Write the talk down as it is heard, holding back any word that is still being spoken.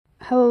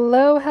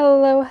Hello,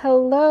 hello,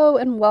 hello,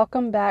 and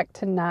welcome back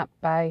to Not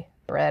by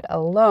Bread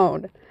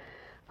Alone.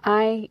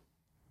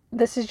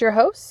 This is your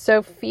host,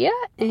 Sophia,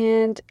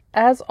 and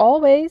as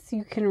always,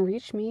 you can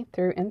reach me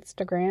through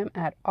Instagram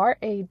at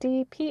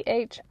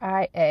RADPHIA.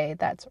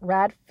 That's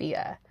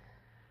Radphia.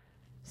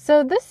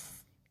 So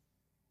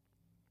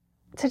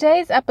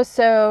today's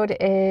episode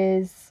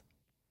is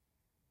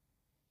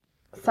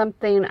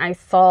something I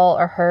saw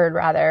or heard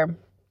rather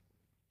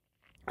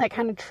that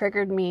kind of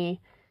triggered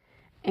me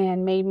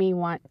and made me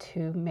want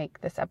to make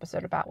this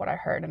episode about what I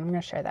heard. And I'm going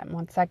to share that in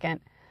 1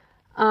 second.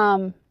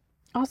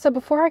 Also,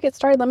 before I get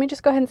started, let me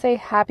just go ahead and say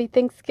Happy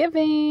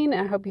Thanksgiving.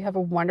 I hope you have a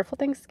wonderful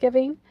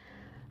Thanksgiving.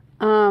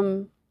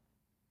 So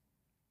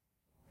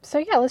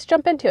yeah, let's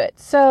jump into it.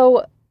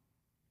 So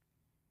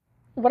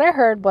what I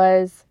heard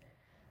was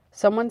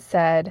someone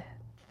said,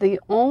 the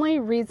only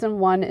reason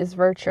one is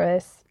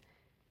virtuous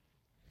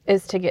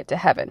is to get to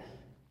heaven.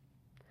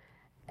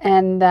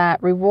 And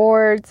that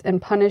rewards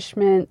and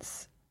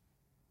punishments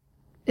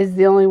is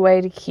the only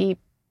way to keep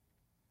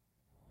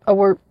a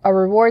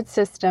reward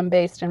system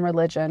based in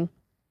religion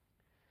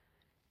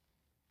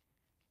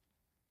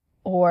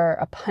or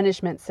a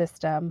punishment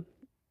system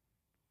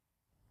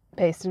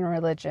based in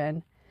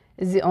religion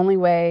is the only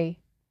way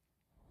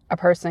a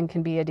person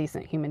can be a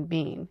decent human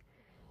being.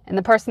 And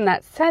the person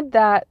that said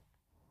that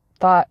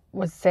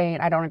was saying,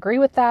 I don't agree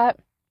with that,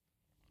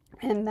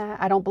 and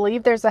that I don't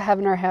believe there's a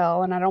heaven or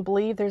hell, and I don't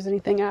believe there's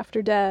anything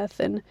after death,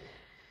 and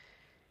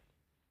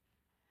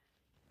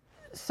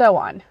so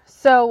on.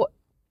 So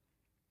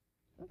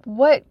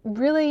what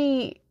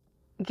really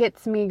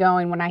gets me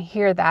going when I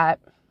hear that,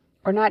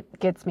 or not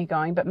gets me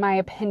going, but my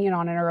opinion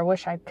on it, or I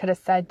wish I could have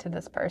said to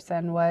this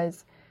person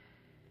was,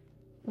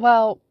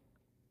 well,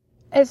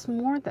 it's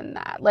more than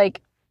that.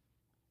 Like,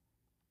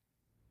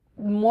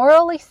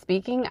 morally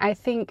speaking, I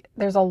think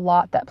there's a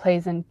lot that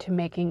plays into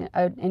making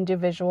an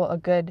individual a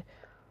good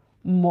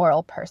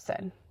moral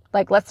person.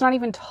 Like, let's not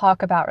even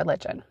talk about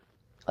religion.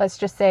 Let's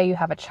just say you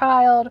have a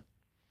child.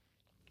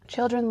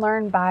 Children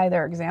learn by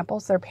their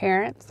examples, their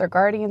parents, their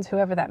guardians,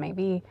 whoever that may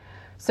be.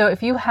 So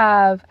if you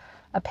have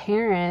a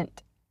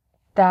parent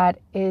that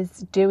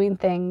is doing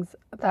things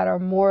that are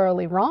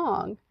morally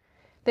wrong,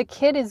 the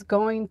kid is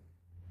going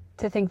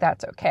to think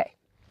that's okay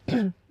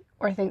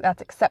or think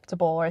that's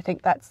acceptable or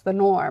think that's the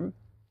norm.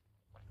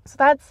 So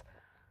that's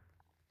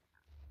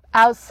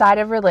outside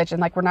of religion.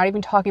 Like, we're not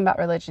even talking about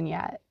religion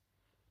yet.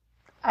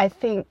 I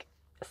think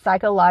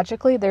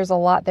psychologically there's a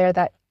lot there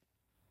that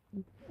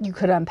you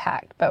could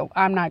unpack, but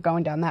I'm not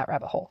going down that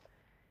rabbit hole.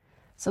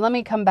 So let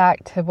me come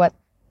back to what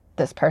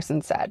this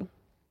person said.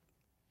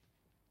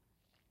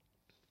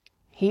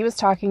 He was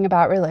talking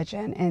about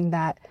religion and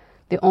that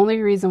the only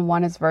reason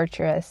one is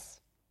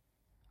virtuous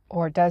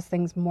or does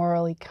things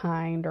morally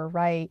kind or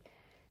right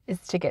is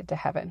to get to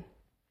heaven.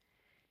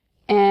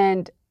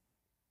 And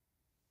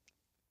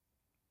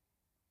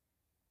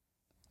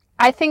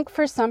I think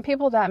for some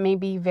people that may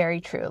be very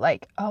true.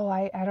 Like, oh,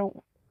 I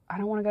don't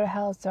want to go to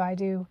hell, so I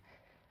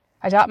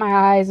dot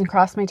my I's and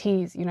cross my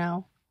T's,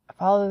 I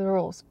follow the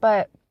rules.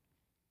 But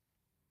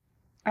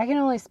I can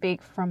only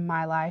speak from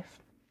my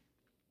life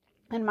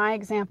and my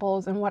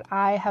examples and what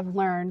I have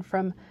learned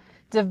from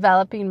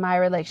developing my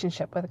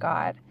relationship with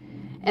God.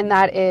 And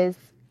that is,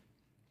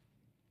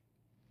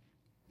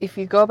 if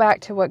you go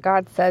back to what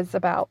God says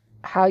about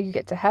how you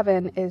get to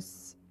heaven,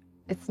 it's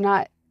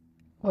not,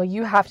 well,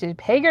 you have to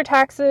pay your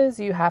taxes,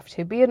 you have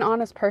to be an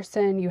honest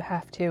person, you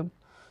have to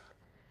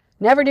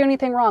never do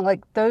anything wrong.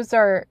 Like, those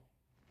are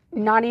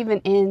not even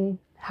in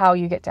how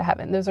you get to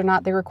heaven. Those are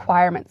not the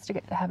requirements to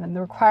get to heaven. The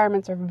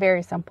requirements are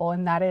very simple,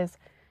 and that is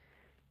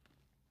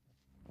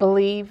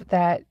believe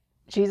that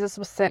Jesus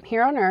was sent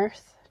here on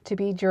earth to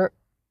be your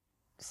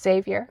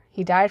Savior.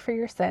 He died for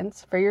your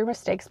sins, for your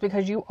mistakes,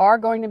 because you are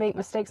going to make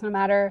mistakes no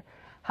matter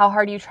how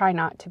hard you try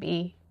not to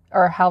be,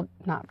 or how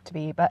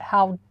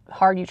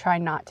hard you try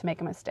not to make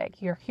a mistake.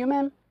 You're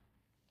human,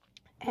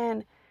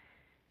 and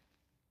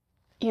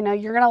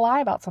you're going to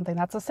lie about something.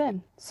 That's a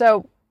sin.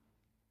 So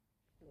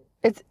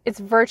it's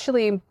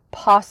virtually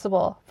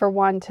impossible for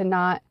one to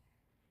not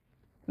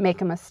make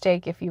a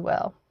mistake, if you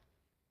will.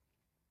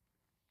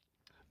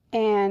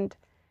 And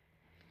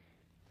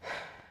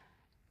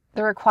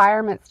the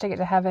requirements to get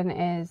to heaven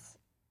is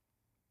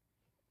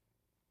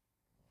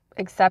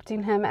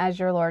accepting Him as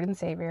your Lord and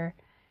Savior.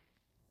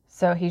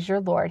 So He's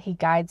your Lord. He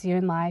guides you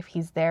in life.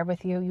 He's there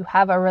with you. You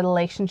have a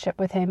relationship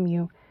with Him.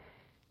 You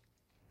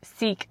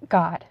seek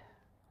God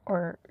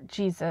or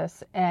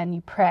Jesus and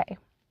you pray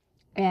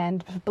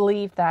and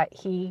believe that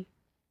He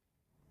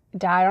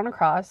died on a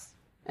cross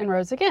and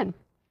rose again.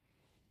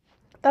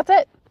 That's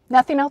it.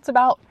 Nothing else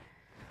about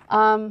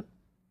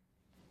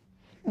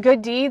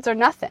good deeds or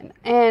nothing.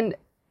 And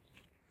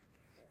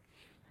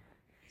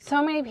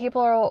so many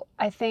people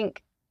I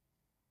think,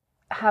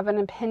 have an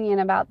opinion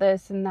about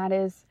this, and that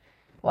is,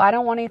 well, I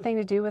don't want anything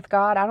to do with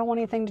God. I don't want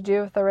anything to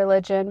do with the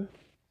religion,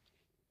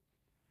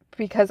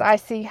 because I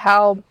see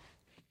how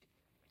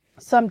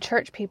some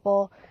church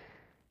people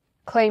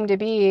claim to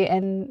be,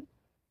 and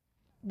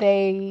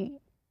they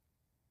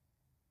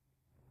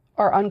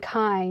are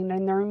unkind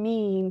and they're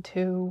mean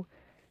to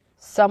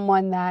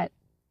someone that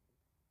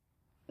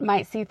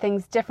might see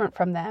things different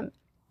from them.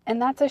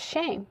 And that's a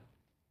shame.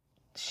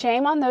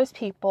 Shame on those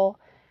people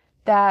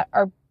that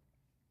are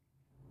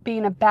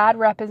being a bad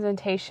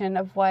representation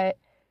of what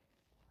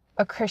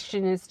a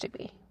Christian is to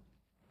be.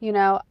 You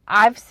know,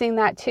 I've seen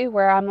that too,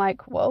 where I'm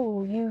like,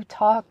 whoa, you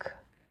talk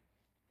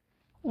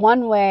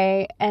one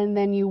way and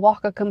then you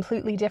walk a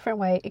completely different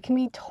way. It can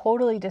be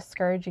totally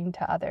discouraging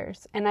to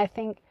others. And I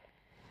think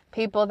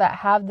people that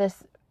have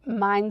this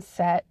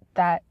mindset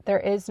that there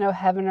is no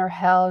heaven or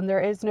hell and there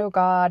is no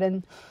God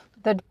and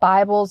the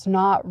Bible's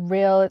not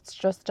real, it's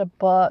just a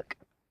book.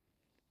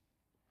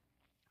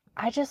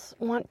 I just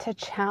want to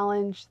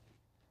challenge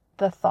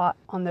the thought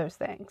on those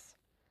things.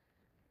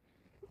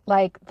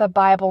 Like the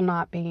Bible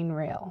not being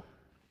real.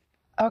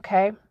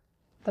 Okay,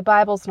 the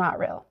Bible's not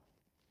real.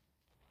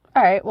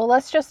 All right, well,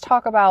 let's just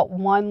talk about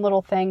one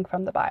little thing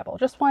from the Bible.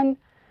 Just one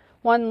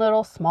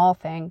little small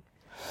thing.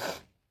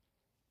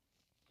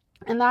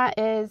 And that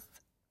is,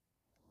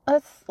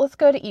 let's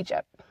go to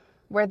Egypt,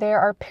 where there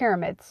are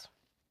pyramids.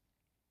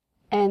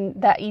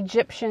 And that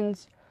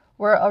Egyptians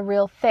were a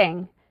real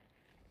thing.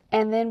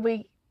 And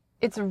then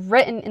it's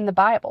written in the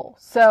Bible.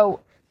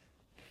 So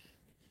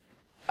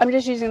I'm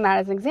just using that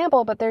as an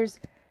example, but there's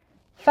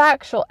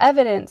factual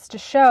evidence to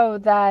show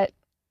that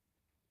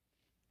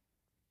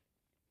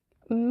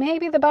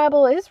maybe the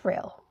Bible is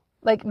real.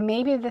 Like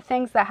maybe the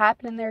things that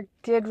happened in there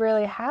did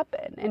really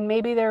happen. And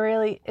maybe there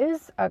really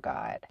is a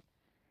God.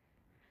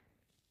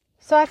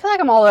 So I feel like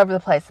I'm all over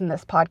the place in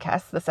this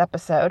podcast, this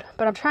episode,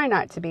 but I'm trying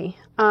not to be.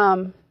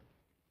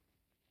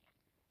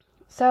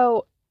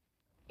 So,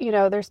 you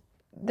know, there's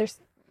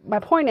my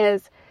point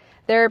is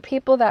there are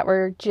people that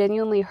were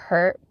genuinely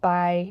hurt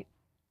by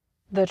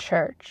the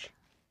church.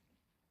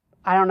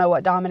 I don't know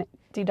what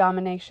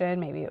denomination,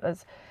 maybe it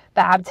was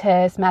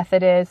Baptist,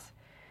 Methodist,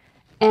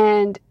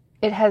 and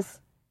it has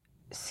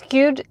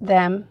skewed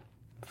them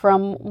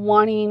from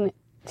wanting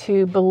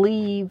to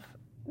believe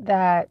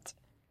that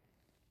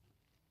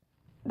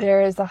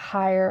there is a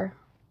higher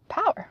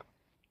power.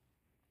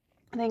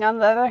 I think on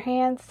the other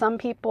hand, some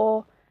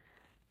people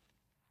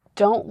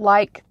don't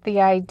like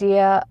the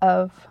idea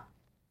of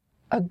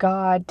a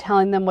God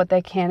telling them what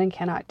they can and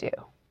cannot do.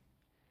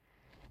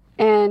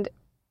 And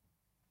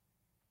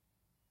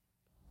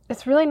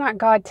it's really not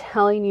God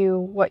telling you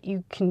what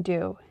you can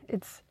do.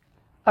 It's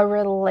a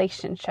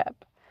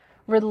relationship.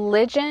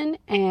 Religion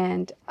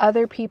and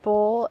other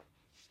people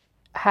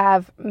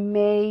have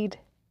made,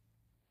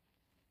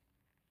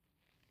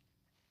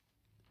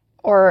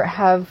 or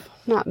have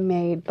not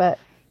made, but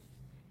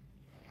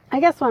I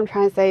guess what I'm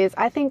trying to say is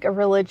I think a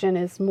religion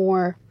is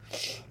more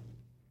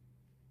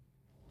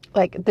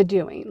like the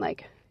doing.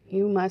 Like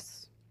you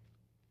must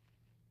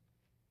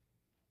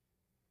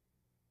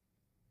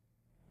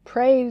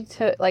pray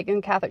to, like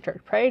in Catholic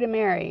Church, pray to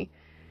Mary.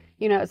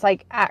 You know, it's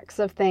like acts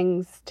of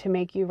things to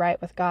make you right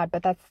with God,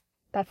 but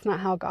that's not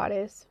how God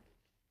is.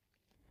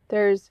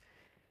 There's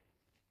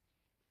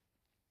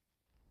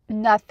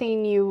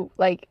nothing you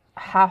like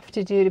have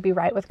to do to be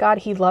right with God.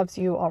 He loves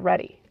you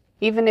already.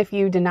 Even if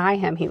you deny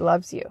him, he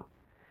loves you.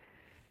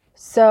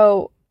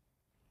 So,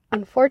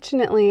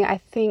 unfortunately, I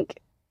think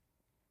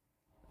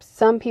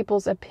some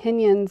people's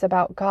opinions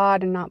about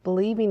God and not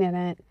believing in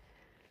it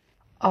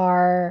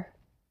are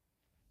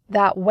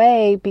that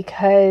way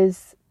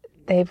because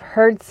they've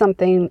heard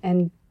something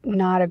and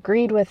not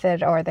agreed with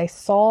it, or they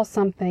saw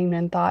something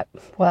and thought,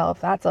 well, if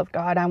that's of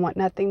God, I want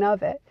nothing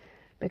of it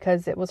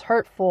because it was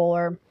hurtful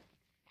or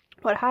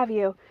what have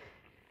you.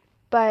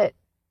 But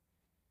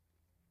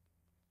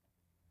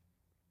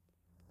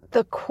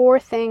the core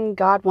thing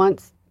God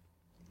wants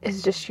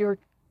is just to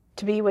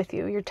be with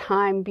you, your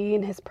time, be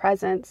in his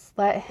presence.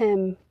 Let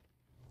him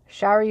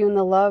shower you in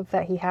the love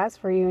that he has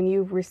for you and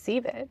you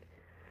receive it.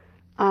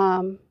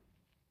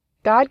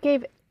 God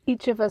gave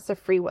each of us a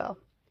free will,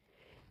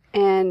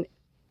 and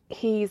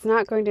he's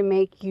not going to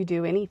make you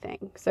do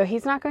anything. So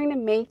he's just not going to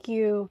make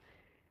you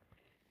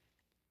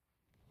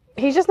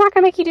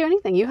do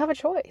anything. You have a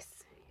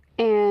choice.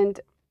 And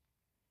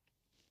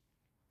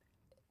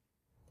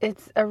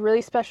it's a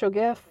really special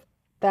gift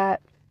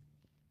that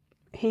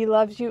he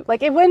loves you.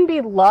 Like, it wouldn't be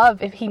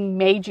love if he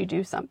made you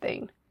do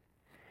something.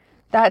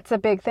 That's a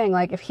big thing.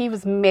 Like, if he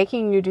was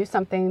making you do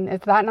something,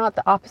 is that not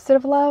the opposite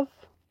of love?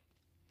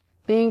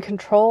 Being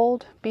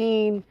controlled,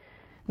 being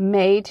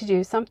made to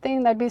do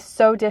something, that'd be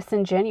so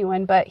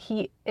disingenuous. But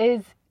he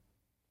is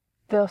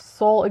the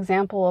sole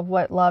example of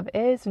what love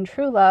is and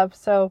true love.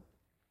 So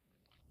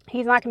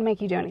he's not going to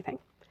make you do anything.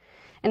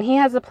 And he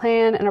has a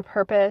plan and a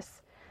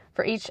purpose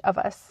for each of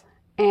us.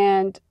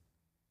 And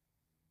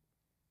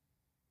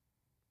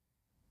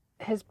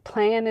his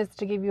plan is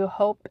to give you a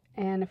hope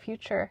and a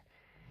future.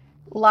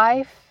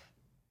 Life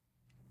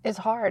is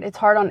hard. It's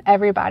hard on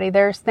everybody.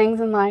 There's things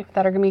in life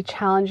that are going to be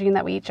challenging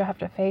that we each have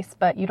to face,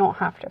 but you don't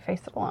have to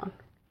face it alone.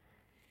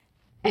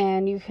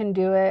 And you can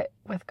do it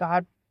with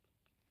God,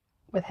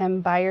 with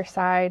him by your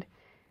side.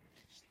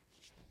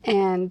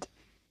 And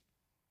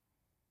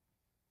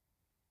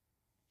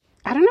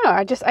I don't know.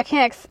 I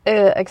can't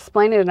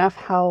explain it enough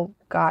how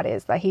God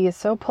is. That He is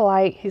so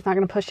polite. He's not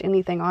going to push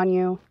anything on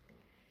you.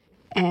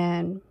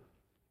 And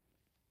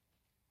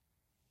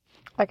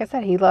like I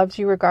said, He loves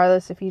you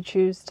regardless if you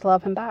choose to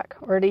love Him back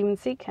or to even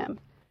seek Him.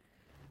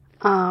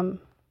 I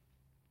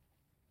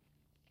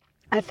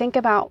think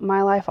about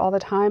my life all the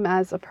time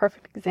as a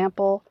perfect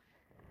example.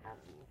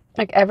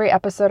 Like every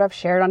episode I've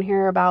shared on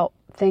here about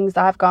things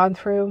I've gone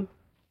through,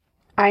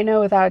 I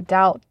know without a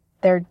doubt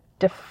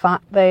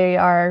they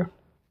are,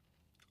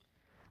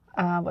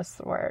 what's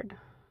the word?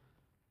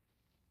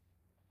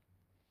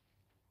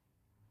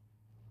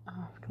 Oh,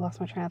 I lost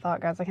my train of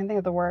thought, guys. I can't think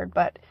of the word,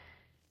 but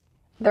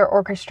they're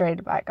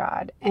orchestrated by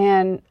God.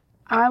 And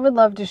I would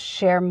love to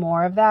share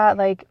more of that.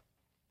 Like,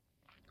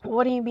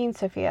 what do you mean,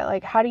 Sophia?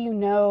 Like, how do you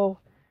know?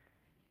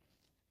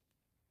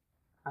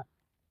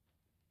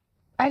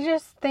 I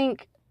just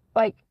think,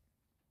 like,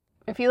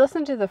 if you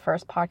listen to the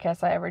first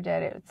podcast I ever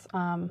did, it's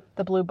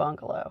the Blue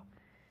Bungalow.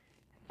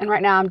 And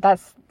right now,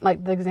 that's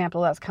like the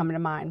example that's coming to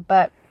mind.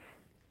 But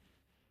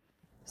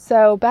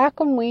so back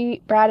when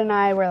Brad and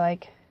I were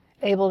like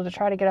able to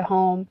try to get a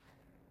home,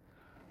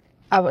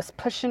 I was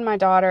pushing my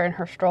daughter in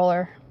her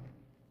stroller.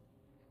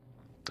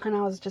 And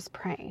I was just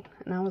praying.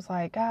 And I was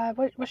like, God,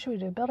 what should we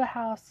do? Build a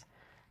house?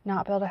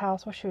 Not build a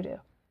house? What should we do?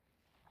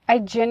 I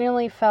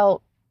genuinely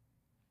felt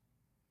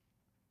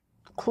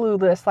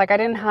clueless. Like I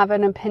didn't have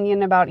an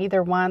opinion about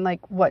either one,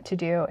 like what to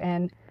do.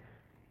 And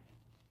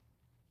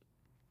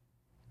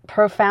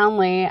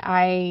profoundly,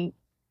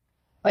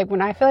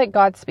 when I feel like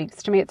God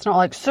speaks to me, it's not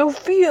like,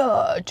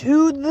 Sophia,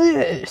 do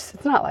this.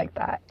 It's not like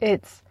that.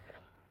 It's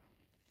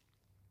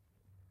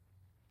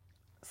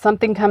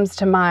something comes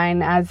to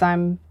mind as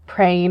I'm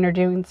praying or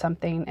doing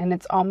something. And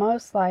it's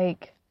almost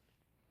like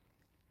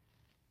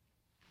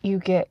you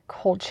get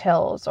cold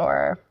chills,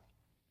 or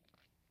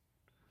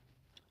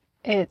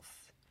it's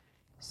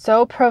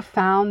so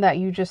profound that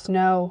you just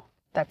know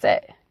that's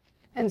it.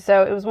 And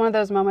so it was one of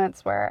those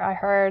moments where I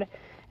heard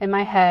in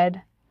my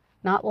head,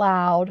 not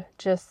loud,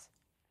 just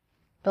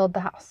build the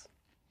house.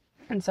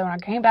 And so when I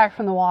came back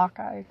from the walk,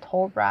 I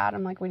told Brad,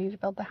 I'm like, we need to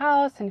build the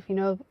house. And if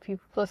you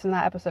listen to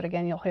that episode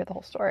again, you'll hear the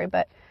whole story.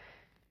 But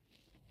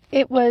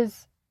it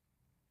was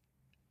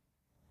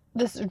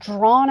this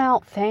drawn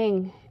out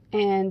thing,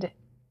 and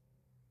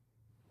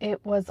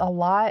it was a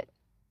lot.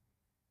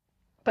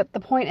 But the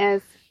point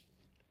is,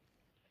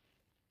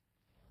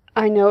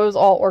 I know it was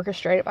all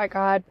orchestrated by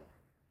God.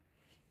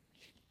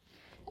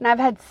 And I've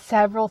had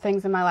several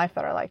things in my life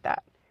that are like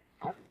that.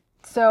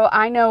 So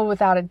I know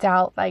without a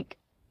doubt, like,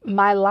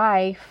 my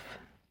life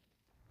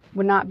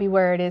would not be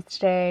where it is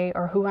today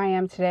or who I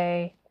am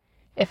today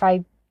if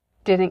I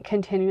didn't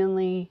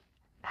continually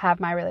have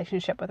my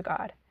relationship with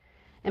God.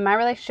 And my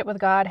relationship with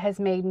God has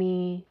made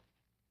me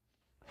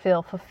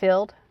feel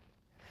fulfilled,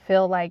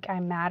 feel like I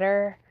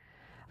matter.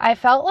 I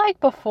felt like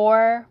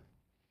before,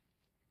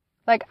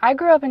 like, I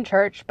grew up in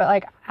church, but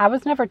like I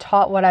was never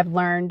taught what I've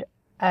learned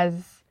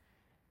as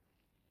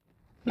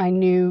my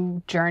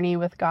new journey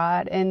with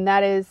God. And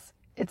that is,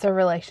 it's a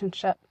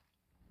relationship.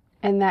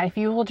 And that if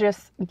you will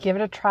just give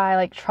it a try,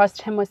 like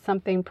trust Him with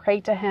something,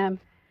 pray to Him,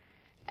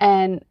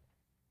 and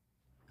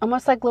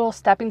almost like little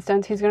stepping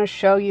stones, He's going to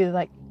show you,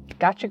 like,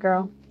 gotcha,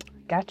 girl.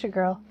 Gotcha,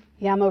 girl.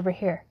 Yeah, I'm over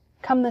here.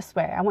 Come this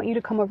way. I want you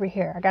to come over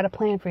here. I got a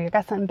plan for you. I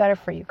got something better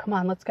for you. Come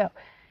on, let's go.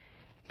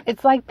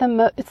 It's like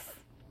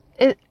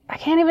I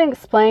can't even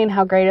explain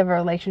how great of a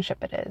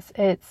relationship it is.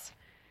 It's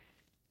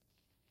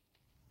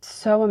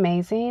so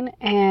amazing,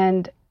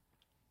 and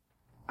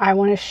I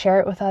want to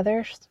share it with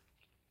others.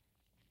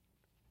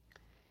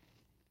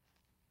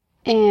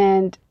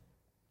 And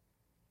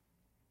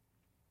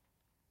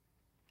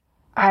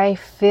I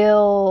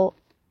feel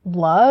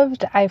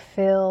loved. I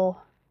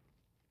feel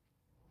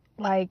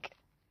like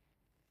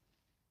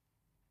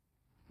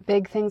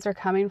big things are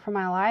coming for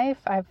my life.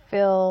 I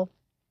feel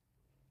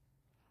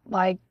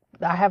like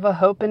I have a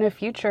hope in a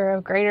future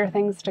of greater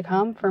things to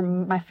come for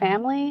my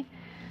family.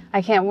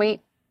 I can't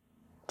wait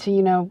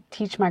to,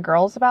 teach my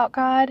girls about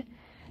God.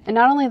 And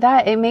not only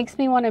that, it makes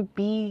me want to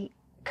be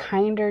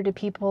kinder to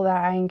people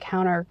that I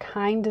encounter,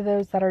 kind to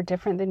those that are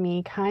different than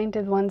me, kind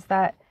to the ones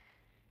that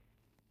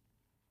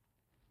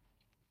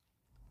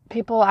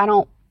people I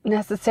don't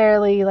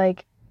necessarily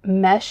like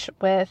mesh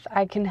with.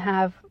 I can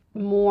have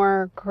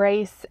more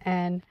grace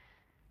and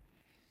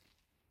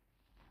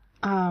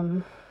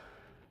not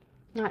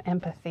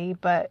empathy,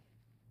 but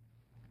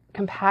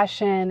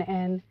compassion.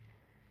 And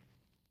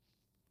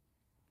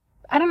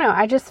I don't know,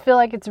 I just feel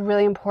like it's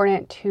really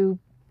important to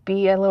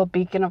be a little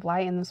beacon of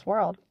light in this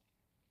world.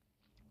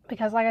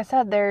 Because like I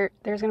said, there's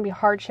going to be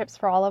hardships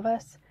for all of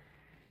us.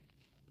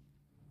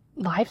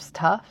 Life's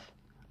tough.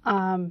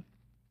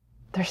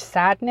 There's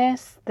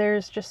sadness.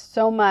 There's just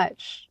so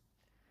much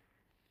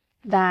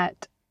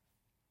that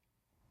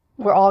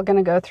we're all going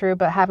to go through.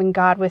 But having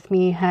God with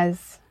me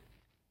has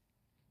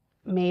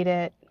made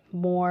it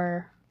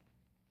more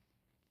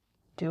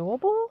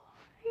doable,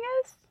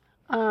 I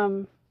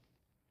guess.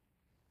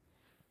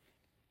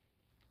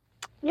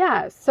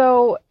 Yeah,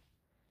 so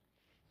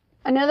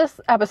I know this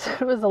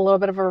episode was a little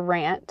bit of a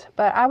rant,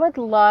 but I would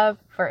love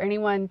for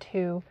anyone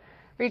to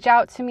reach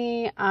out to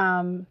me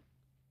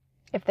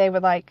if they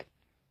would like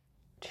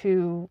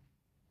to,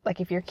 like,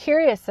 if you're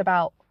curious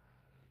about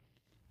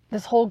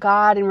this whole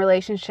God and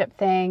relationship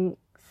thing,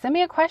 send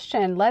me a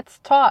question. Let's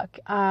talk.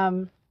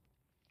 But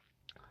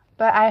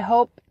I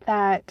hope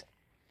that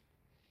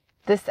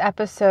this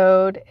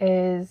episode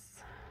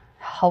is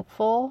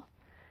helpful.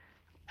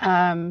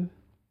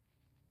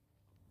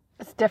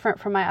 It's different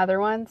from my other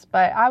ones,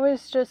 but I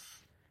was just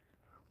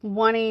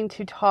wanting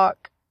to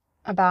talk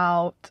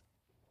about,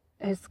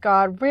 is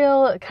God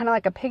real? Kind of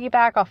like a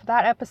piggyback off of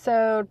that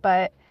episode,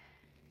 but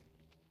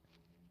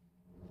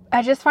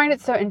I just find it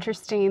so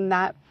interesting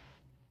that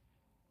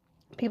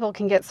people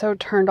can get so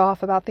turned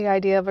off about the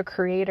idea of a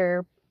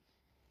creator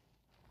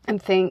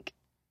and think,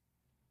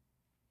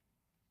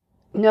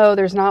 no,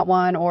 there's not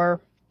one,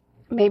 or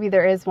maybe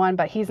there is one,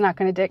 but he's not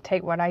going to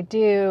dictate what I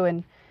do,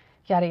 and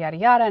yada, yada,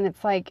 yada. And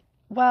it's like,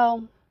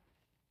 well,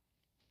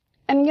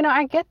 and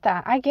I get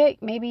that. I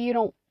get maybe you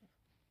don't.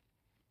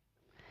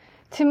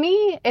 To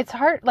me, it's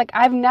hard. Like,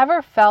 I've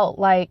never felt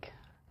like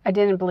I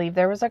didn't believe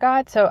there was a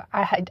God. So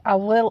I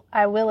will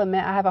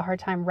admit I have a hard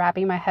time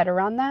wrapping my head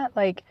around that.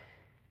 Like,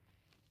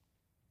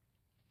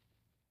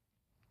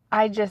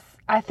 I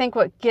think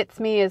what gets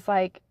me is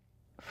like,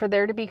 for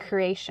there to be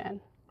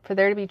creation, for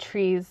there to be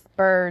trees,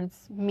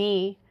 birds,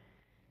 me,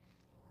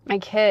 my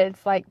kids,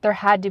 like, there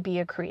had to be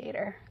a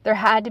creator. There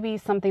had to be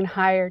something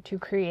higher to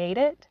create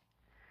it.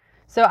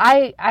 So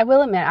I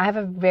will admit, I have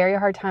a very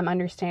hard time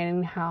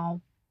understanding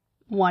how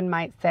one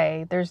might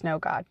say there's no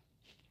God.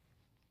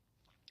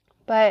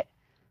 But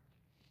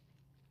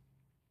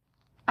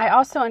I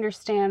also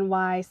understand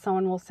why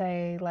someone will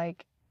say,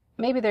 like,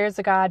 maybe there is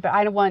a God, but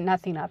I don't want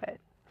nothing of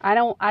it. I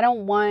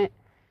don't want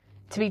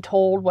to be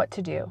told what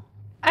to do.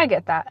 I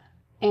get that.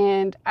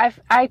 And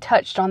I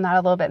touched on that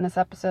a little bit in this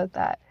episode,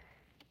 that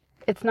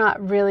it's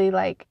not really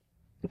like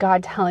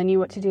God telling you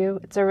what to do.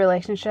 It's a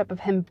relationship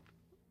of him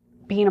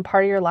being a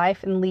part of your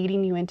life and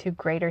leading you into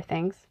greater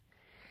things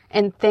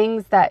and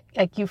things that,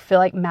 like, you feel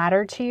like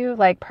matter to you.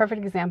 Like,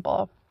 perfect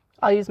example,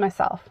 I'll use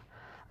myself.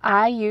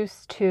 I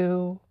used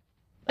to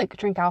like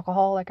drink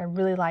alcohol. Like, I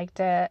really liked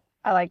it.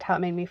 I liked how it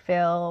made me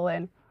feel.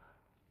 And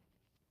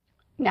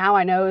now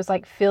I know it was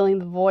like filling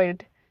the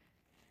void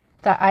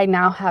that I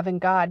now have in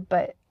God.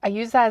 But I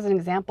use that as an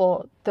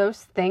example.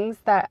 Those things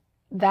that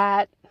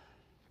I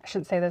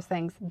shouldn't say those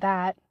things,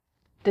 that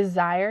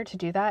desire to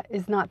do that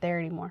is not there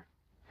anymore.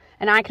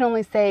 And I can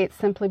only say it's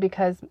simply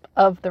because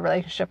of the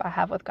relationship I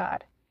have with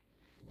God.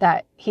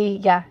 That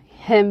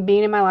him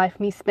being in my life,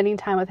 me spending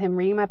time with him,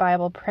 reading my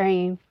Bible,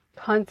 praying,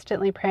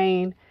 constantly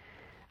praying,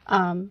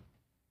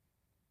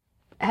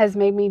 has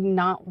made me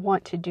not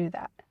want to do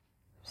that.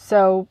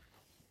 So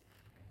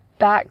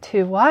back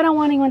to, well, I don't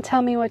want anyone to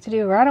tell me what to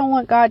do, or I don't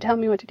want God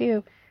telling me what to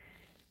do.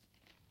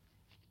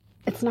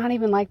 It's not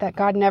even like that.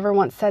 God never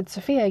once said,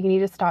 Sophia, you need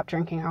to stop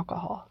drinking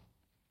alcohol.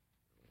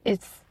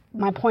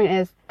 My point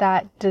is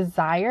that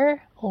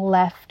desire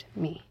left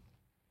me.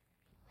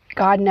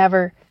 God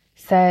never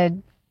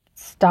said,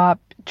 stop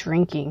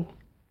drinking.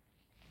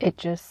 It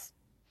just,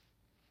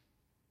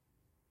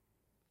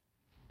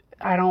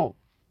 I don't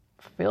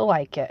feel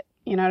like it.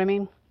 You know what I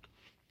mean?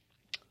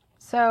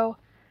 So,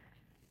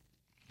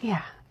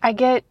 yeah, I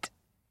get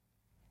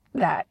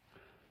that.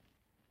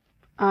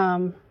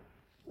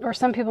 Or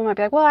some people might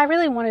be like, well, I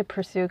really want to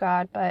pursue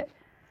God, but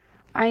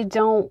I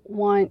don't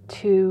want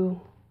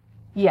to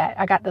yet.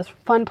 I got this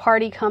fun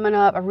party coming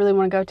up. I really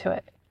want to go to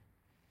it.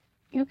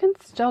 You can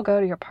still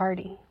go to your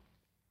party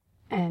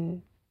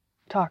and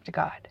talk to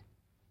God.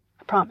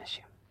 I promise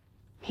you.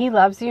 He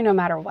loves you no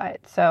matter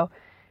what. So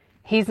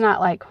he's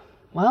not like,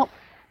 well,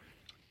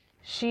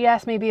 she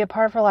asked me to be a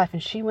part of her life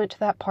and she went to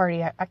that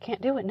party. I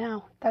can't do it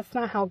now. That's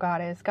not how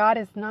God is. God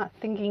is not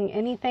thinking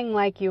anything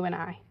like you and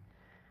I.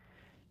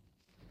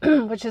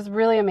 Which is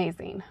really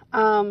amazing.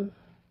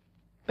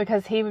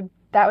 Because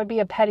that would be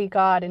a petty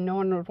God and no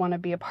one would want to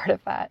be a part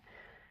of that.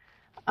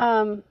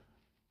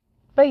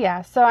 But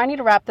yeah, so I need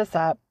to wrap this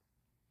up.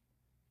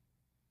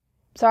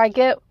 So I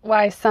get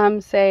why some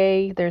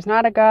say there's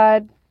not a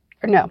God,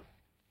 or no,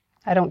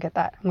 I don't get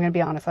that. I'm going to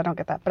be honest, I don't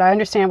get that. But I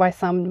understand why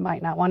some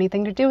might not want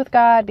anything to do with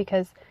God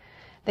because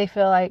they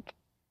feel like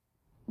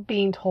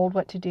being told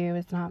what to do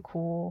is not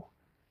cool,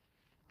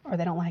 or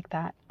they don't like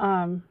that.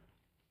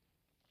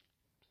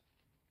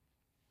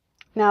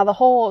 Now the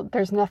whole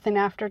there's nothing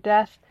after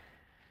death,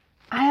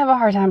 I have a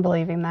hard time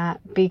believing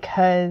that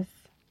because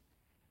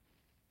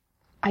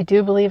I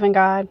do believe in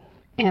God,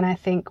 and I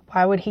think,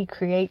 why would he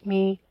create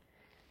me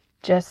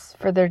just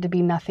for there to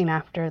be nothing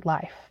after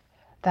life?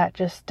 That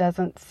just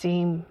doesn't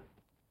seem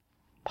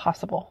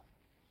possible.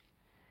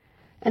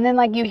 And then,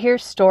 like, you hear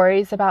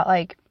stories about,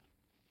 like,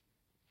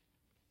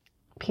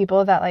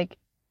 people that, like,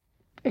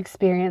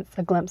 experience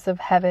a glimpse of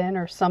heaven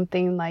or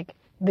something, like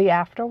the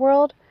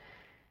afterworld.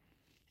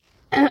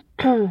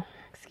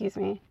 Excuse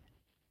me.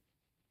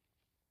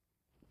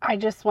 I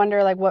just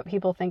wonder, like, what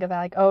people think of that.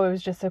 Like, oh, it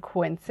was just a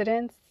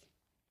coincidence.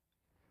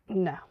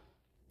 No,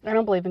 I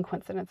don't believe in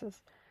coincidences.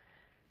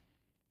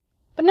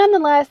 But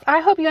nonetheless, I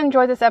hope you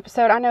enjoyed this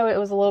episode. I know it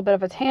was a little bit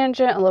of a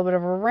tangent, a little bit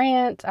of a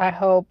rant. I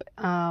hope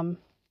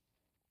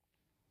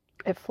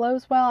it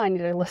flows well. I need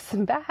to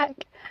listen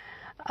back.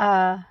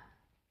 But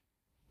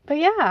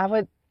yeah, I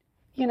would,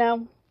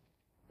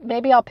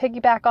 maybe I'll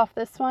piggyback off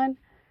this one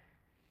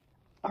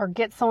or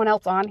get someone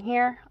else on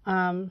here.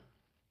 I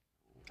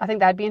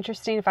think that'd be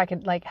interesting if I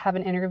could have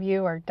an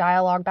interview or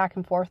dialogue back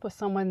and forth with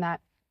someone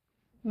that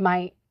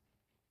might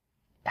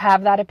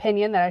have that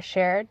opinion that I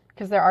shared,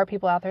 because there are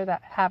people out there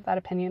that have that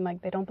opinion,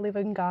 like they don't believe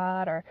in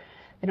God or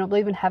they don't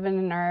believe in heaven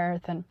and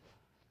earth, and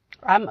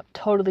I'm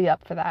totally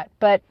up for that.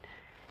 But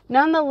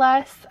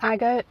nonetheless,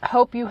 I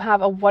hope you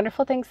have a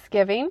wonderful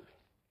Thanksgiving,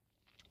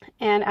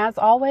 and as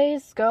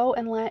always, go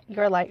and let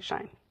your light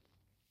shine.